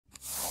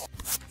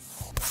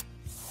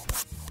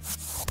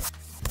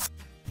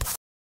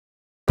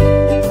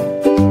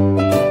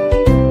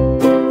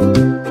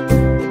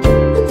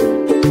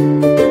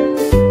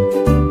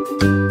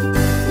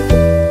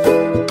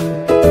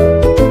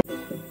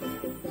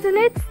So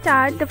let's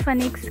start the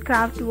FunX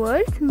Craft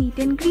World's meet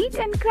and greet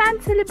and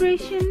grand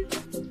celebration.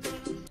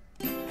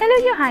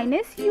 Hello Your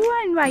Highness, you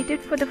are invited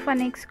for the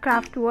FunX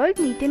Craft World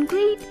meet and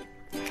greet.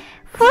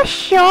 For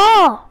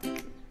sure.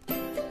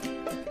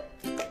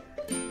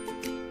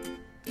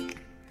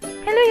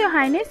 Hello Your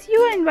Highness, you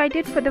are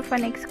invited for the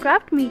FunX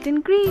Craft meet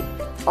and greet.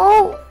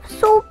 Oh,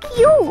 so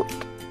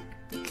cute.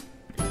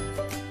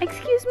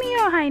 Excuse me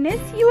Your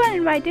Highness, you are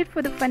invited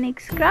for the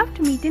FunX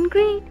Craft meet and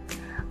greet.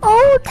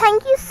 Oh,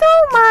 thank you so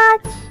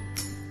much.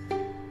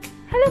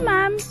 Hello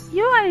ma'am,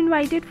 you are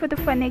invited for the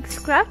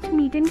FunX Craft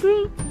meet and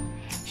greet.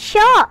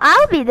 Sure,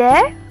 I'll be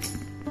there.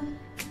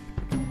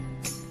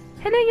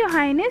 Hello Your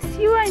Highness,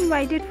 you are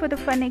invited for the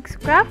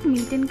FunX Craft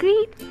meet and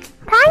greet.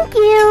 Thank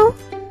you.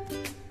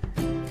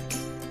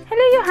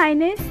 Hello Your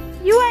Highness,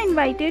 you are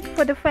invited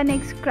for the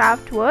FunX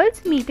Craft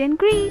World's meet and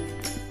greet.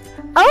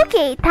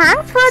 Okay,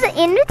 thanks for the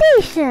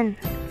invitation.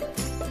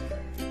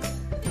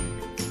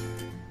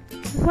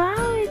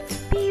 Wow, it's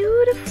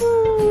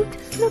beautiful.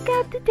 Just look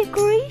at the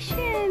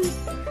decorations.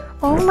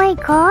 Oh my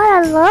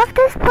god, I love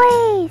this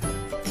place.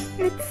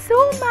 It's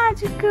so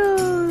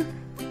magical.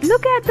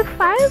 Look at the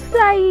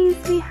fireflies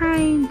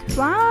behind.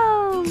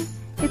 Wow,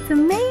 it's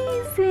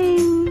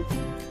amazing.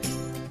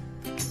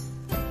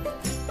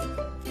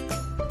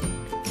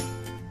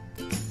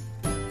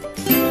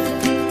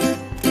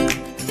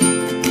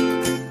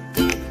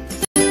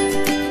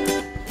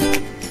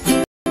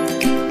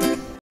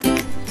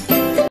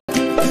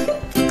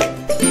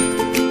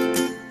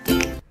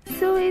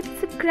 So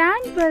it's a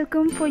grand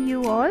welcome for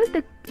you all,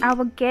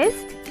 our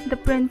guest, the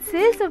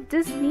Princess of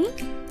Disney,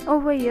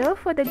 over here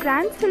for the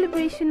grand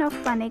celebration of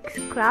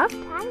FunX Craft.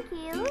 Thank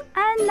you.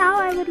 And now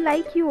I would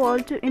like you all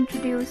to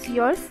introduce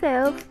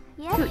yourself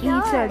to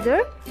each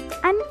other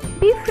and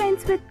be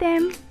friends with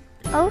them.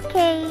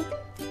 Okay.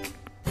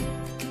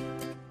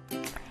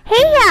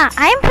 Hey, yeah,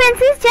 I'm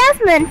Princess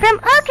Jasmine from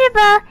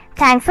Agrabah.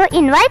 Thanks for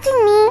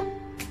inviting me.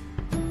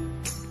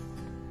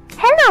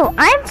 Hello,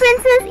 I'm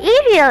Princess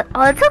Ariel,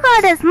 also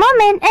called as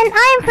Moment, and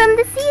I'm from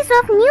the seas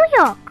of New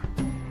York.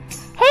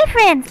 Hey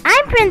friends,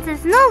 I'm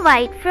Princess Snow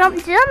White from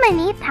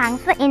Germany.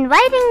 Thanks for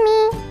inviting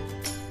me.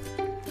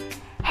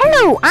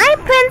 Hello, I'm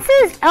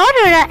Princess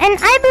Aurora and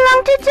I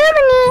belong to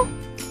Germany.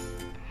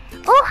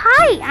 Oh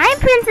hi, I'm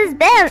Princess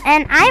Belle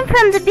and I'm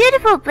from the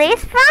beautiful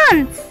place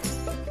France.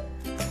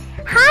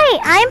 Hi,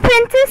 I'm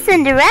Princess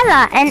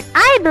Cinderella and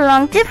I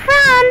belong to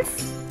France.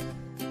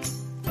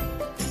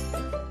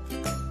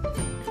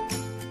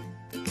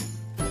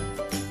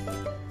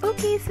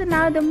 Okay, so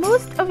now the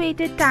most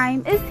awaited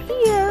time is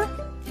here.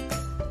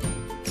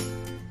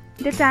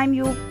 The time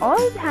you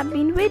all have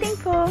been waiting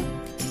for.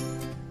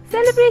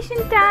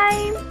 Celebration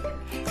time!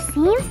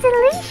 Seems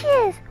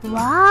delicious.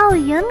 Wow,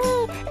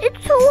 yummy.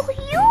 It's so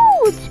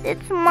huge.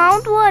 It's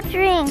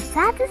mouth-watering,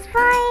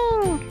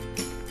 satisfying.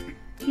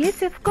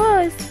 Yes, of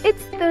course.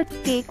 It's the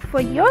cake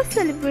for your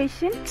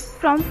celebration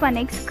from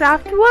FunX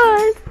Craft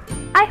World.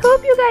 I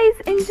hope you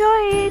guys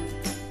enjoy it.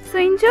 So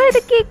enjoy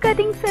the cake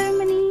cutting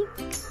ceremony.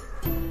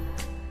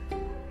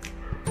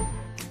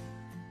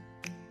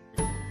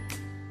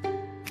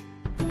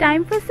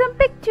 Time for some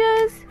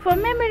pictures for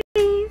memories.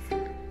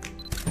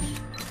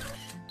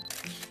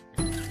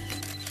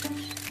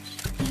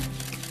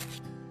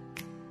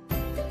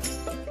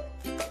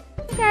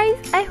 Guys,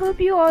 I hope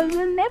you all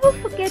will never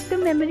forget the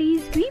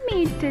memories we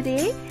made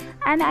today,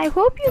 and I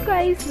hope you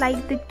guys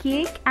like the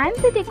cake and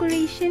the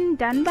decoration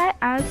done by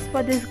us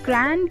for this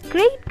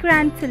great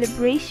grand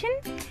celebration.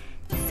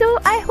 So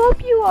I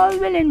hope you all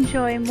will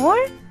enjoy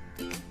more.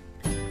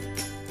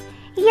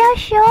 Yeah,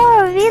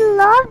 sure. We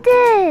loved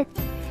it.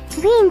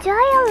 We enjoy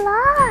a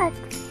lot.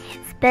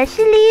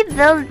 Especially,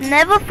 we'll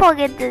never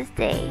forget this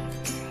day.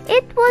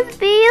 It was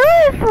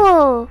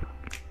beautiful.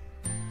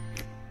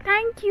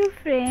 Thank you,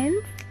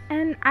 friends.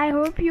 And I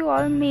hope you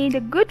all made a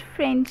good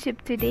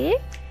friendship today.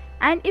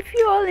 And if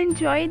you all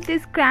enjoyed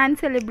this grand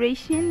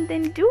celebration,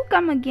 then do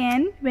come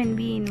again when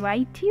we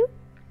invite you.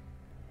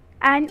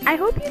 And I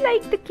hope you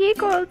liked the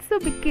cake also,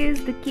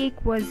 because the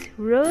cake was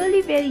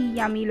really very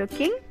yummy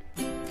looking.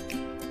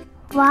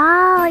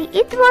 Wow,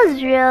 it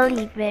was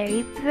really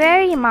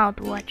very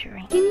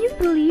mouth-watering. Can you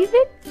believe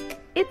it?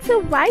 It's a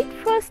white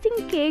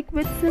frosting cake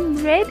with some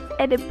red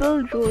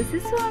edible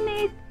roses on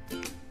it.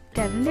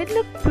 Doesn't it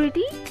look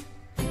pretty?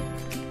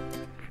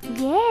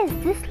 Yes,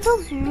 this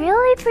looks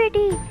really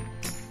pretty.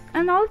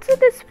 And also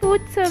this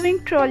food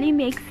serving trolley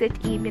makes it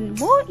even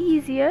more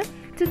easier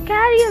to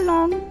carry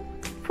along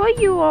for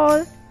you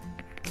all.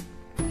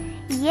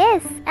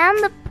 Yes, and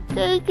the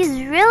cake is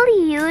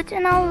really huge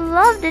and I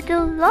loved it a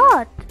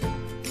lot.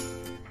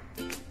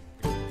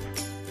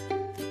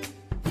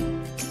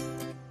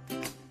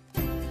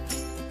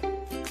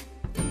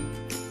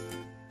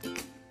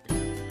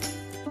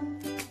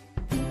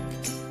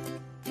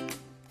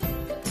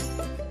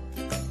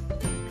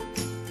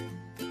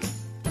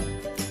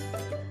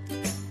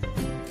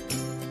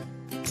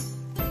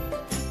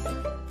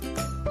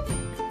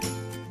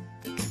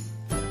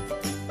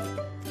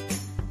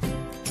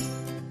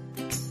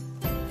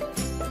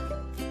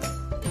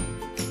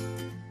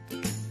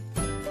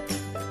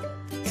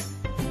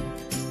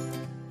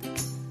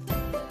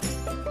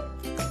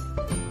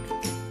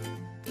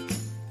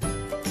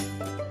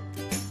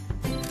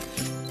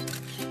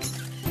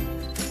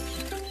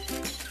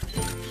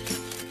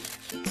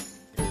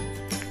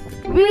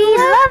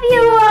 We